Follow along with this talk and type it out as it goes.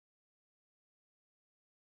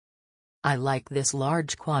I like this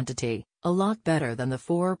large quantity, a lot better than the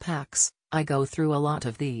 4 packs. I go through a lot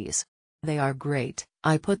of these. They are great.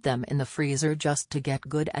 I put them in the freezer just to get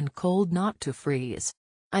good and cold, not to freeze.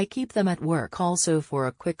 I keep them at work also for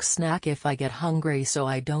a quick snack if I get hungry, so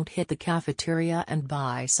I don't hit the cafeteria and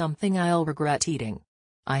buy something I'll regret eating.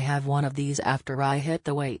 I have one of these after I hit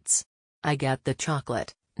the weights. I get the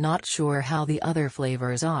chocolate, not sure how the other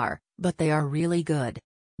flavors are, but they are really good.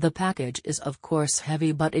 The package is of course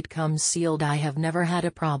heavy, but it comes sealed. I have never had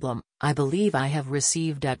a problem. I believe I have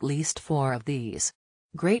received at least 4 of these.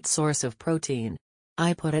 Great source of protein.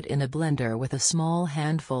 I put it in a blender with a small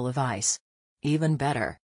handful of ice. Even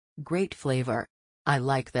better. Great flavor. I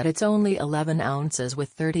like that it's only 11 ounces with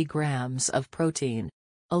 30 grams of protein.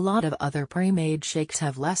 A lot of other pre-made shakes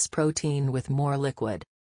have less protein with more liquid.